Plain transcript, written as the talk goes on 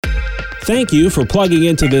Thank you for plugging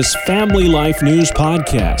into this Family Life News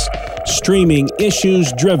podcast, streaming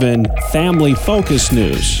issues-driven, family-focused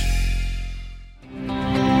news.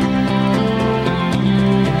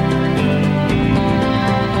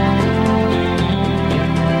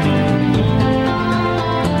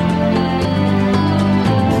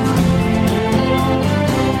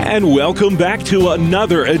 And welcome back to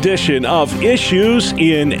another edition of Issues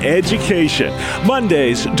in Education.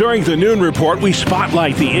 Mondays, during the Noon Report, we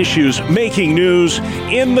spotlight the issues making news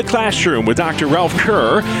in the classroom with Dr. Ralph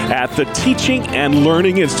Kerr at the Teaching and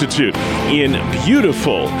Learning Institute in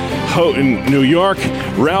beautiful Houghton, New York.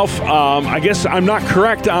 Ralph, I guess I'm not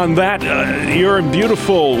correct on that. You're in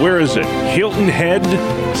beautiful, where is it? Hilton Head,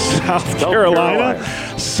 South Carolina.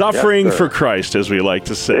 Suffering for Christ, as we like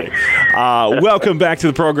to say. Welcome back to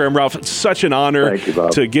the program, Ralph. It's such an honor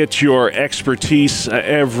to get your expertise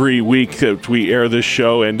every week that we air this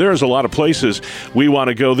show. And there's a lot of places we want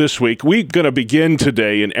to go this week. We're going to begin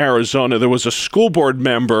today in Arizona. There was a school board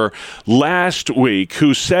member last week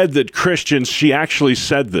who said that Christians, she actually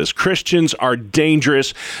said this, Christians are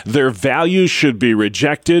dangerous. Their values should be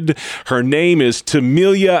rejected. Her name is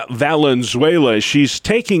Tamilia Valenzuela. She's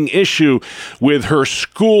taking issue with her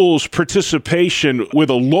school's participation with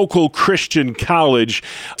a local Christian college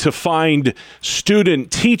to find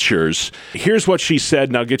student teachers. Here's what she said,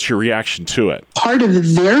 and I'll get your reaction to it. Part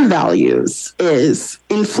of their values is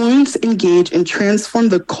influence, engage, and transform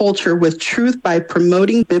the culture with truth by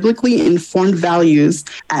promoting biblically informed values.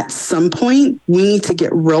 At some point, we need to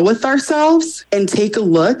get real with ourselves and take a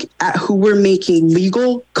look at who we're making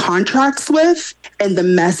legal contracts with and the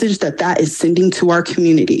message that that is sending to our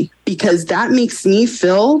community. Because that makes me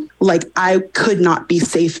feel like I could not be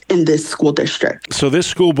safe in this school district. So this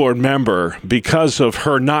school board member, because of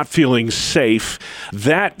her not feeling safe,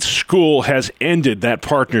 that school has ended that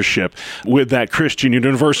partnership with that Christian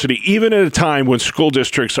university, even at a time when school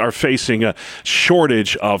districts are facing a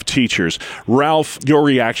shortage of teachers. Ralph, your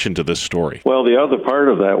reaction to this story? Well, the other part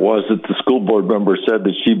of that was that the school board member said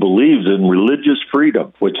that she believes in religious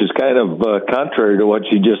freedom, which is kind of contrary to what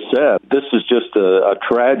she just said. This is just a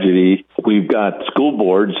tragedy. We've got school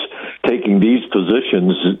boards taking these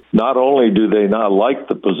positions. Not only do they not like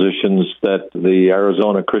the positions that the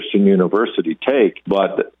Arizona Christian University take,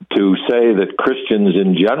 but to say that Christians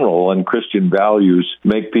in general and Christian values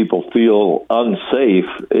make people feel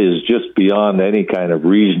unsafe is just beyond any kind of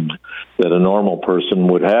reason that a normal person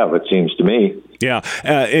would have, it seems to me. Yeah,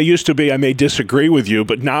 it used to be I may disagree with you,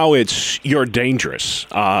 but now it's you're dangerous,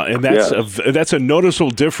 and that's a noticeable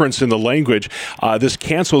difference in the language. This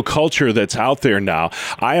cancel culture that's out there now,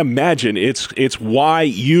 I imagine it's why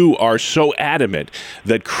you are so adamant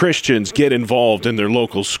that Christians get involved in their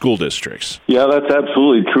local school districts. Yeah, that's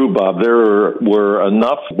absolutely true, Bob. There were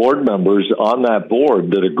enough board members on that board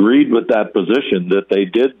that agreed with that position that they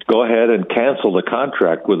did go ahead and cancel the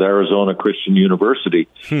contract with Arizona Christian University.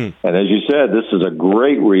 And as you said, this is a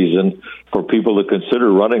great reason for people to consider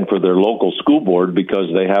running for their local school board because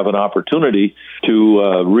they have an opportunity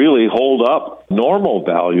to really hold up normal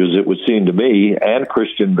values, it would seem to me, and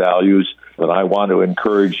Christian values that I want to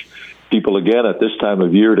encourage people again at this time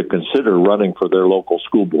of year to consider running for their local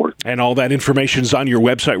school board. And all that information is on your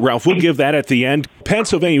website, Ralph. We'll give that at the end.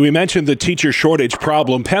 Pennsylvania, we mentioned the teacher shortage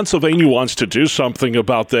problem. Pennsylvania wants to do something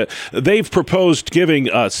about that. They've proposed giving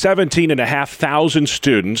 17,500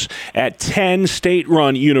 students at 10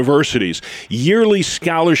 state-run universities yearly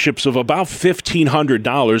scholarships of about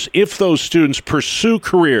 $1,500 if those students pursue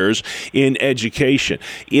careers in education.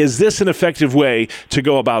 Is this an effective way to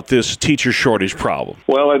go about this teacher shortage problem?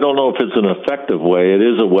 Well, I don't know if it's an effective way. It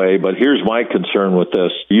is a way, but here's my concern with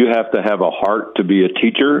this. You have to have a heart to be a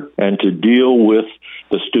teacher and to deal with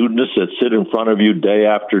the students that sit in front of you day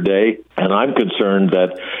after day. And I'm concerned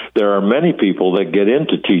that there are many people that get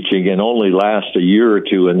into teaching and only last a year or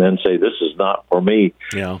two and then say, this is not for me.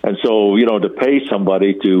 Yeah. And so, to pay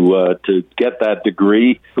somebody to get that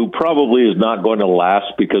degree who probably is not going to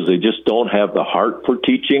last because they just don't have the heart for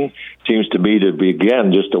teaching seems to me to be,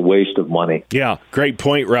 again, just a waste of money. Yeah, great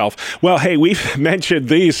point, Ralph. Well, hey, we've mentioned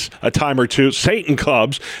these a time or two. Satan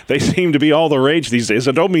clubs, they seem to be all the rage these days.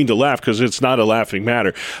 I don't mean to laugh because it's not a laughing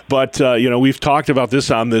matter. But, we've talked about this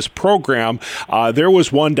on this program. There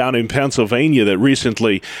was one down in Pennsylvania that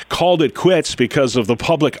recently called it quits because of the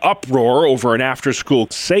public uproar over an after-school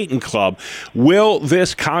Satan club. Will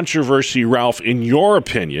this controversy, Ralph, in your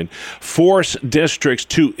opinion, force districts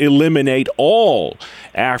to eliminate all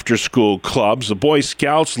after-school clubs, the Boy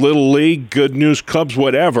Scouts, Little League, Good News Clubs,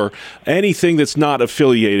 whatever, anything that's not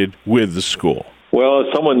affiliated with the school? Well,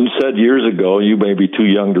 as someone said years ago, you may be too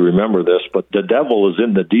young to remember this, but the devil is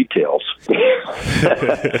in the details.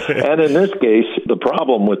 And in this case, the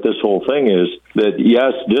problem with this whole thing is that,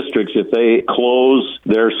 yes, districts, if they close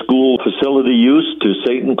their school facility use to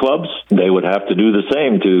Satan clubs, they would have to do the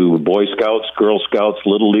same to Boy Scouts, Girl Scouts,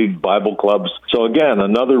 Little League, Bible clubs. So again,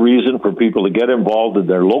 another reason for people to get involved in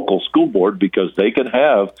their local school board, because they can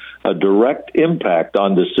have a direct impact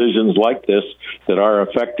on decisions like this that are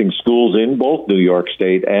affecting schools in both New York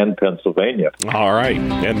State and Pennsylvania. All right.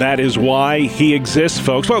 And that is why he exists,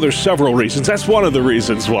 folks. Well, there's several reasons. That's one of the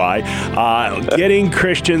reasons why. Getting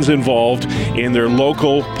Christians involved in their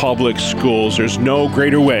local public schools. There's no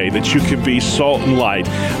greater way that you can be salt and light.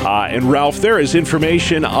 And Ralph, there is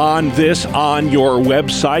information on this on your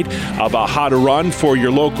website about how to run for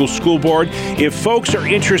your local school board. If folks are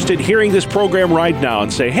interested in hearing this program right now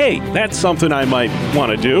and say, hey, that's something I might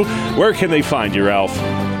want to do, where can they find you, Ralph?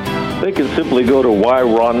 They can simply go to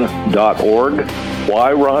yrun.org,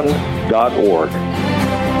 yrun.org.